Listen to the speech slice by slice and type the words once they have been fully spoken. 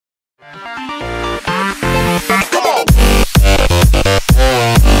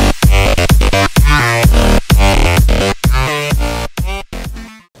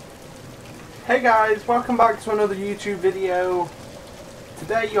Hey guys, welcome back to another YouTube video.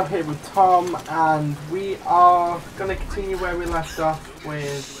 Today you're here with Tom and we are going to continue where we left off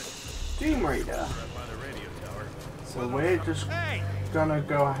with Doom Raider. So we're just going to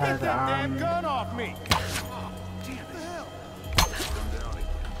go ahead and... gun off me.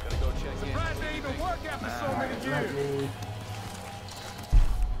 Let me...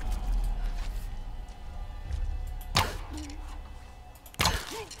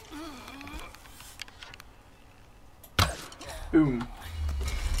 Boom.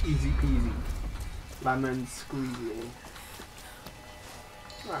 Easy peasy. Lemon squeezy.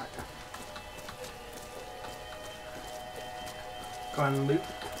 Right. Go and loot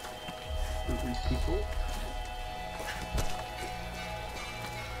these people.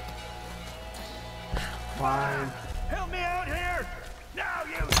 Fine. Help me out here! Now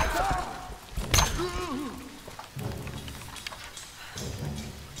you stop!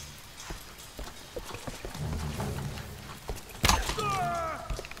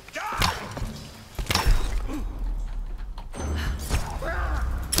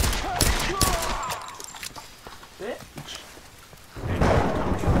 Bitch.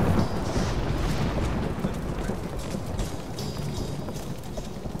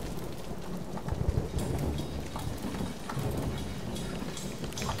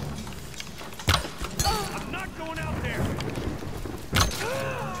 I'm not going out there!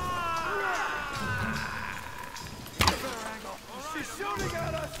 She's shooting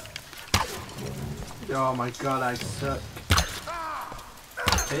at us! Oh my god, I suck.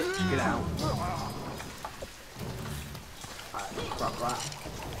 Bitch, get out. Alright, drop that.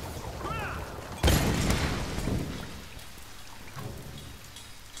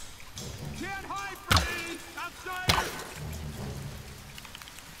 Can't hide from me, outsider!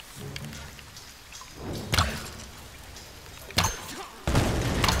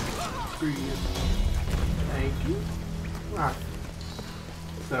 Thank you. Right.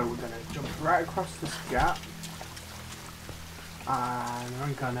 So we're gonna jump right across this gap. And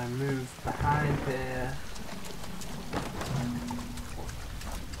I'm gonna move behind here.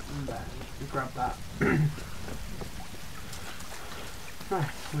 And then we grab that.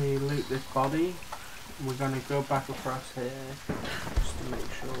 Right, we loot this body. We're gonna go back across here just to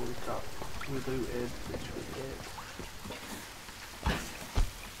make sure we looted, which we did.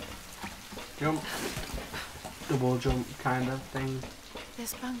 Jump, double jump kind of thing.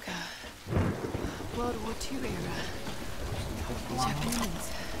 This bunker, World War II era, Japanese.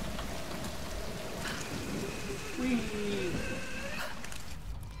 Whee!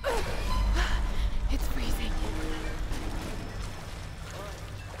 It's freezing.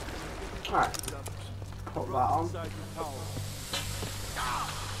 Alright, put that on.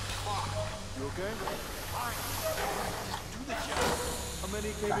 You okay? Do the job. How many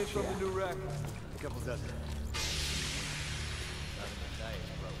came in from the new rack? A couple dozen.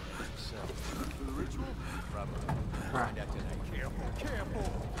 For the ritual? Probably. Right. Find out tonight. Careful, careful.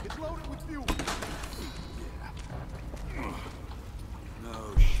 It's loaded with fuel. Yeah. No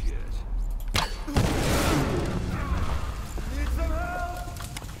shit. Need some help?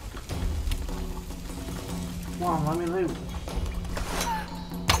 Come on, let me loot.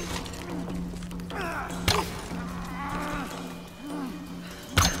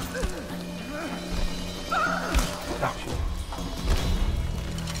 Gotcha.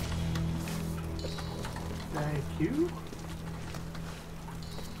 Thank you.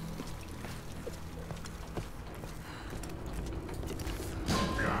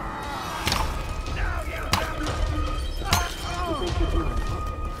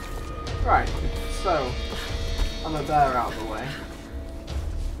 Right, so I'm a bear out of the way.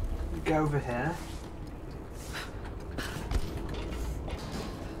 Go over here.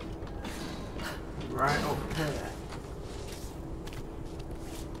 Right up here.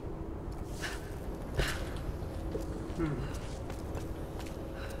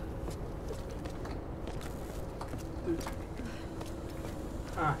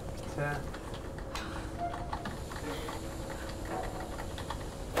 Ah, there.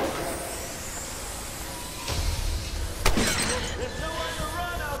 There's nowhere to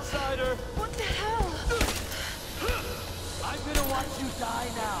run, outsider! What the hell? I'm gonna watch you die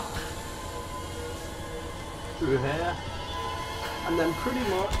now. Through here. And then pretty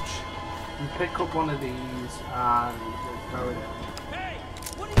much you pick up one of these and we'll throw it in. Hey!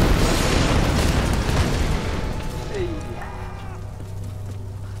 What are you... Hey.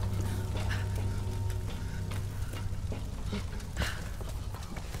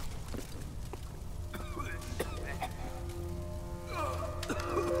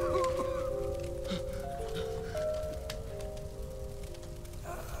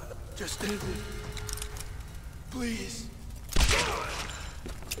 Just please.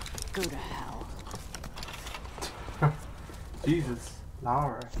 Go to hell. Jesus,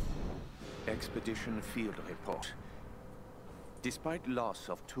 Lara. Expedition field report. Despite loss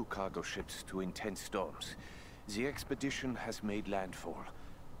of 2 cargo ships to intense storms, the expedition has made landfall.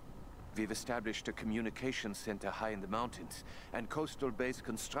 We've established a communications center high in the mountains, and coastal base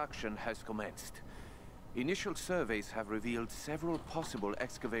construction has commenced. Initial surveys have revealed several possible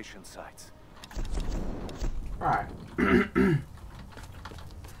excavation sites. Right.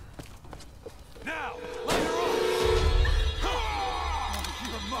 Now, let her off!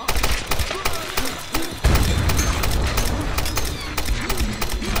 You're mine!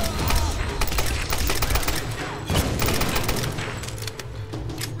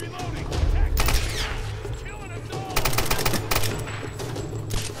 Reloading! Killing us all!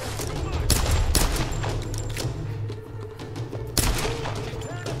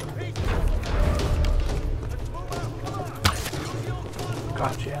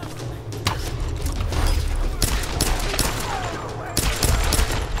 Gotcha.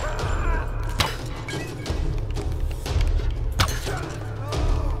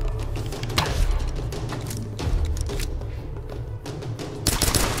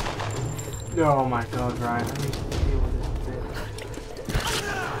 Oh my god, right, I need to deal with this bit.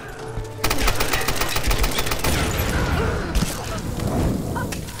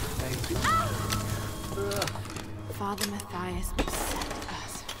 Thank you. Father Matthias will set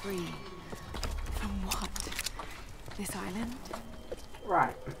us free. From what? This island?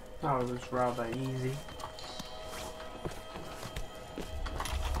 Right, that was rather easy.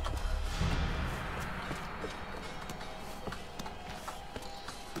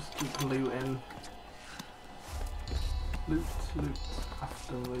 Just keep looting. Loot, loot,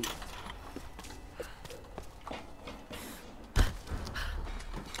 after loot.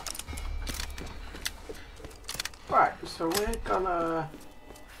 Right, so we're gonna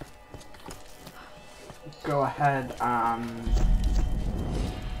go ahead and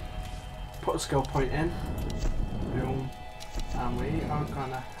put a skill point in. Boom. And we are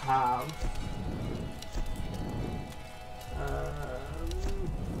gonna have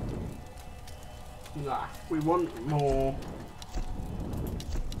nah, we want more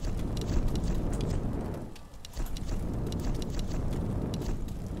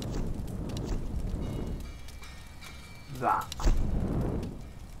that.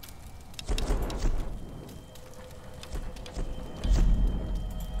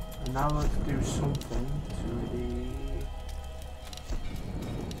 And now let's do something to the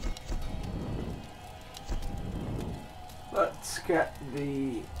let's get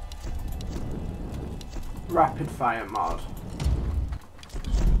the rapid fire mod,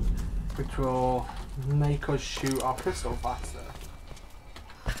 which will make us shoot our pistol faster,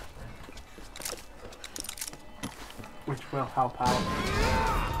 which will help out.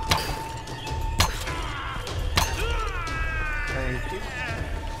 Thank you.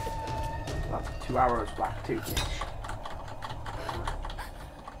 That's 2 arrows black too.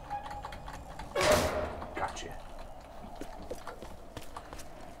 Gotcha.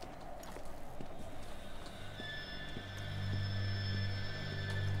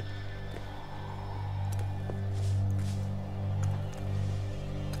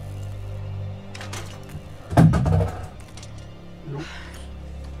 Nope.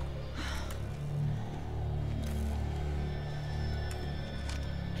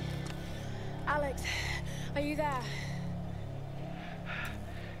 Alex, are you there?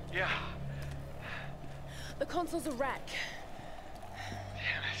 Yeah. The console's a wreck.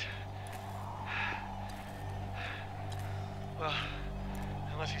 Damn it. Well,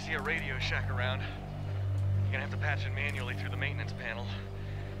 unless you see a Radio Shack around, you're gonna have to patch it manually through the maintenance panel.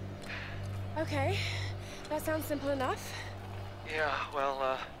 Okay, that sounds simple enough. Yeah,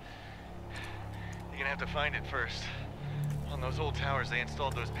 well, you're gonna have to find it first. On those old towers, they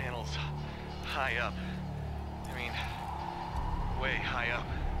installed those panels high up. I mean, way high up.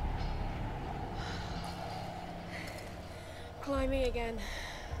 Climbing again.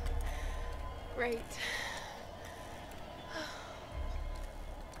 Great.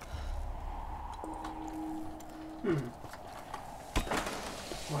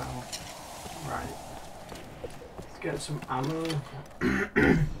 Well, right. Let's get some ammo.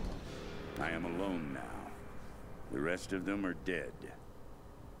 I am alone now. The rest of them are dead.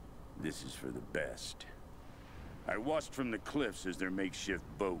 This is for the best. I watched from the cliffs as their makeshift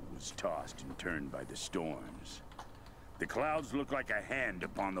boat was tossed and turned by the storms. The clouds look like a hand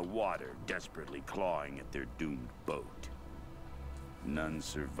upon the water, desperately clawing at their doomed boat. None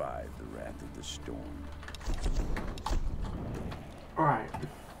survived the wrath of the storm. Alright.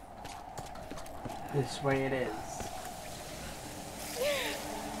 This way it is.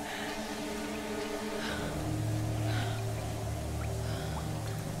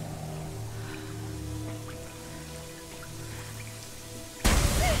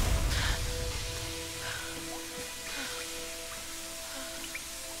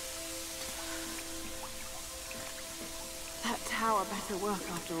 That tower better work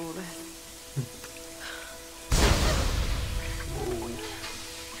after all this.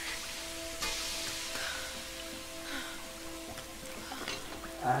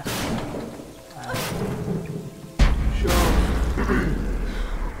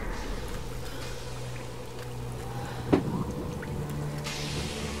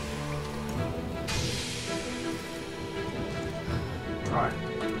 Right.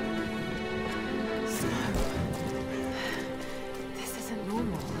 So, this isn't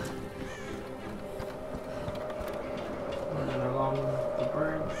normal. Running along the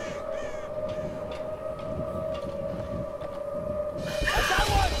bridge.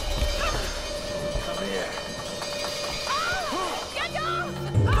 Come here.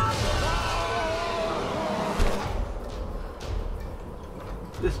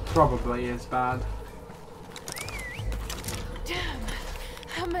 This probably is bad. Damn!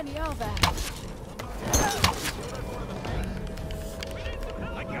 How many are there?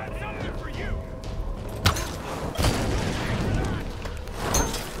 I got something for you.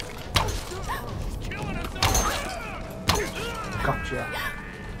 Killing us all. Gotcha.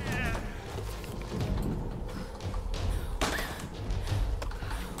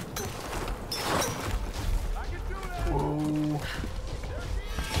 Whoa.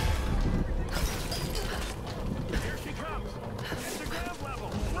 Here she comes. Get to ground level.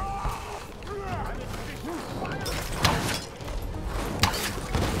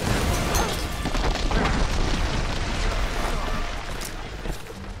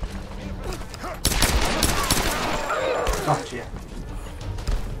 Gotcha.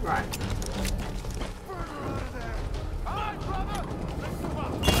 Right.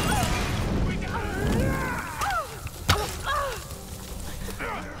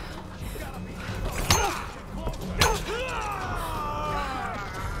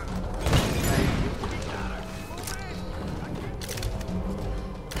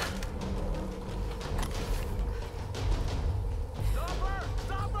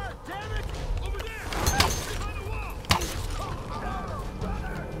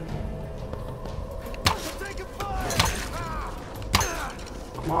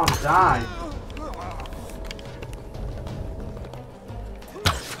 Come on, die.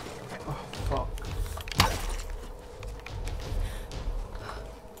 Oh, fuck.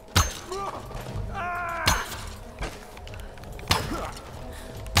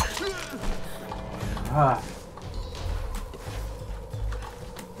 Ah.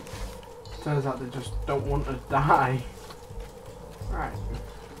 Turns out they just don't want to die. Right.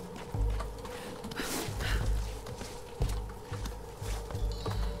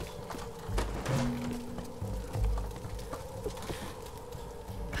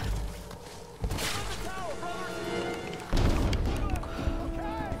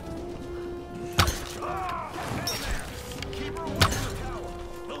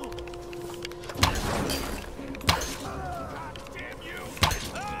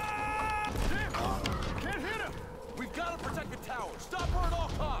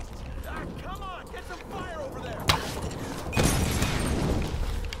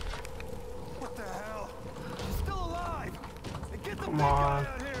 Come on.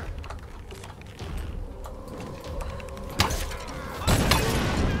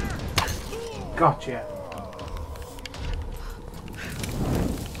 Gotcha.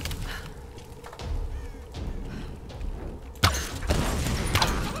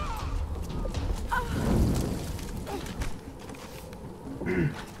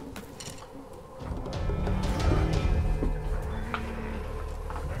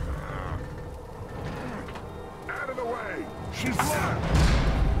 Out of the way. She's left.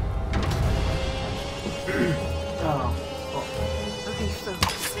 Oh. Okay,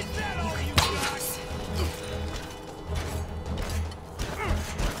 folks. You can do this.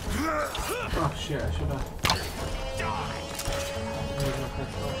 Oh shit, I should have.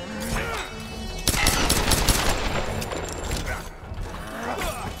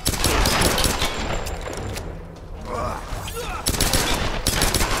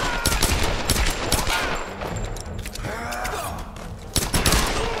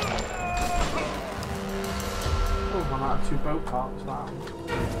 Oh, one out of two boat parts now.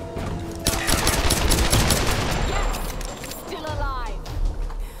 Still alive.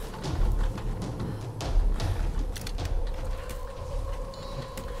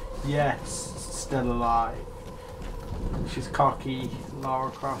 Yes, still alive. She's cocky, Lara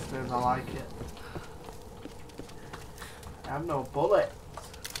Croft, and I like it. I have no bullets.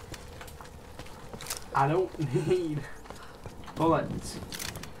 I don't need bullets.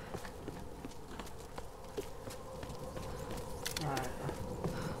 Right.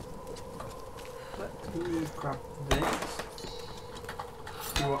 Let me grab this.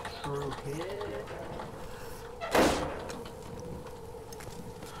 See what's through here.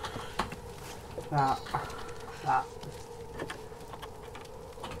 That.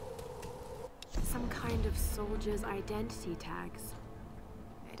 Some kind of soldier's identity tags.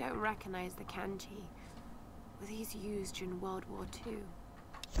 I don't recognize the kanji. Were these used during World War II?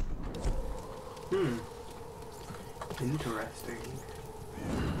 Interesting.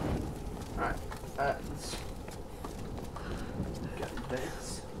 Alright, let's get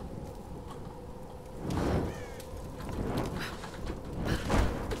this.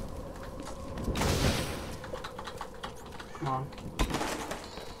 Come on.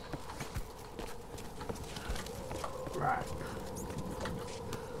 Right.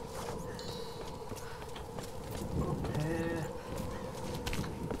 Up here.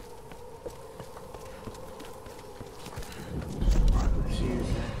 Right, let's use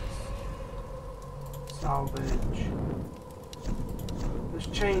this. Salvage. Let's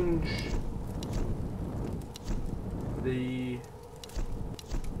change the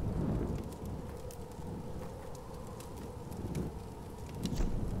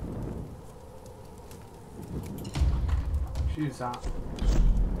use that.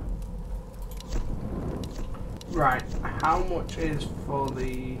 Right, how much is for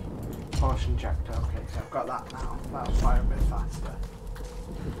the portion injector? Okay, so I've got that now. That'll fire a bit faster.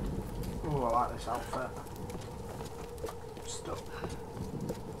 Oh, I like this outfit. Stuff.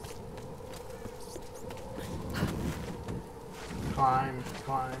 Climb.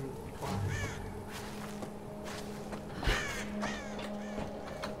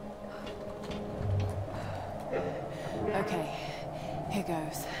 Okay, here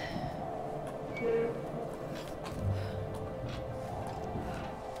goes.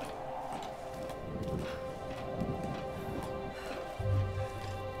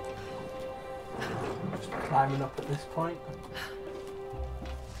 Just climbing up at this point.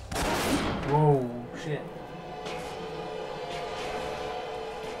 Whoa, shit.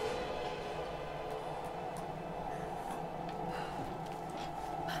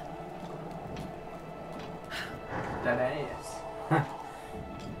 Dead ass.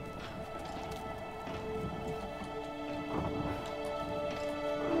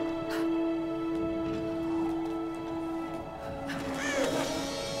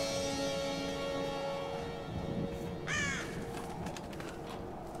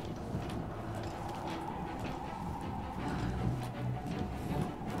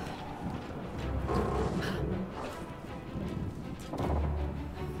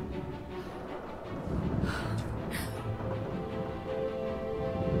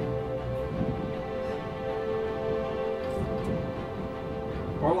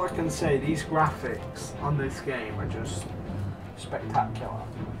 All I can say, these graphics on this game are just spectacular.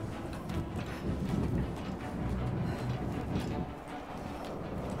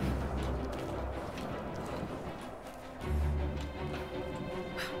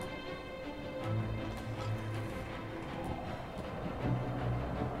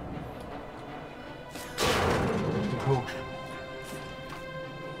 Cool.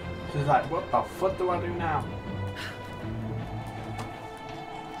 She's like, what the fuck do I do now?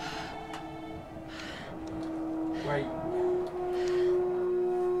 Wait.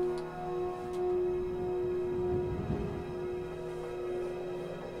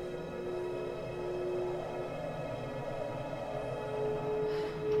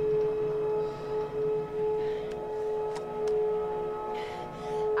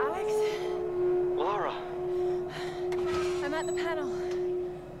 Alex? Lara! I'm at the panel.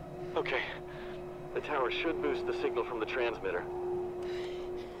 Okay. The tower should boost the signal from the transmitter.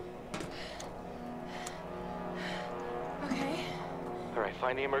 Okay. Alright,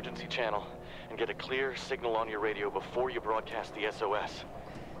 find the emergency channel and get a clear signal on your radio before you broadcast the SOS.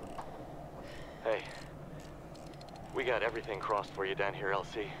 Hey, we got everything crossed for you down here,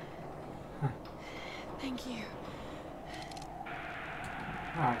 LC. Thank you.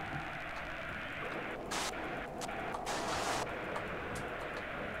 Alright.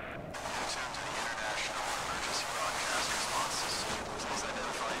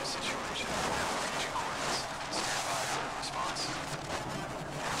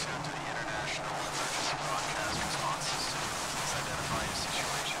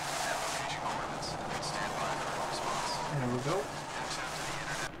 There we go.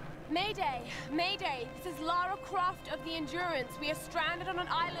 Mayday! Mayday! This is Lara Croft of the Endurance. We are stranded on an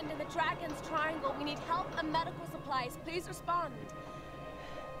island in the Dragon's Triangle. We need help and medical supplies. Please respond.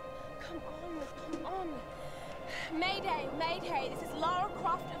 Come on. Mayday! Mayday! This is Lara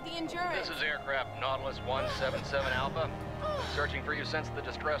Croft of the Endurance. This is aircraft Nautilus 177 Alpha. Searching for you since the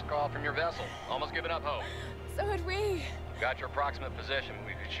distress call from your vessel. Almost given up hope. So had we. Got your approximate position.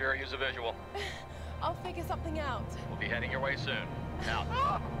 We could sure use a visual. I'll figure something out. We'll be heading your way soon. Out.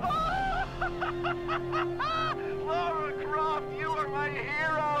 Lara Croft, you are my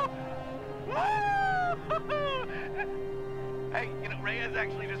hero! Hey, you know, Reyes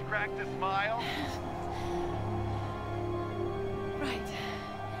actually just cracked a smile. Right.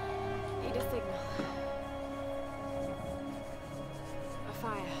 Need a signal. A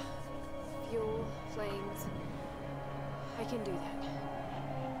fire. Fuel, flames. I can do that.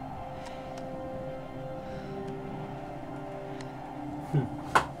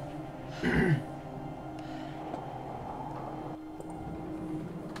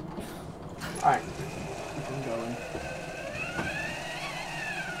 Alright, keep on going.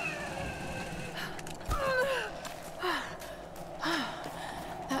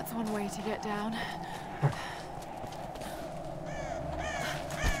 That's one way to get down.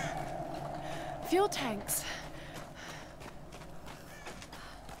 Fuel tanks.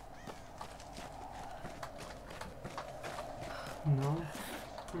 No.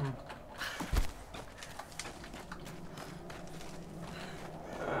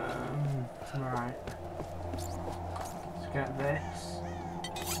 Right. Let's get this.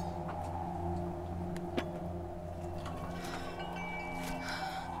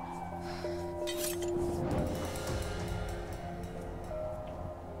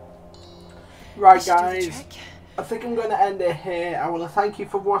 Right, guys. I think I'm going to end it here. I want to thank you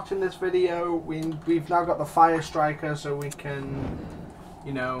for watching this video. We've now got the fire striker, so we can,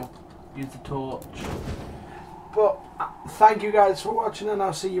 you know, use the torch. But thank you guys for watching, and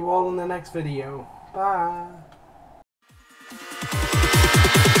I'll see you all in the next video. Bye.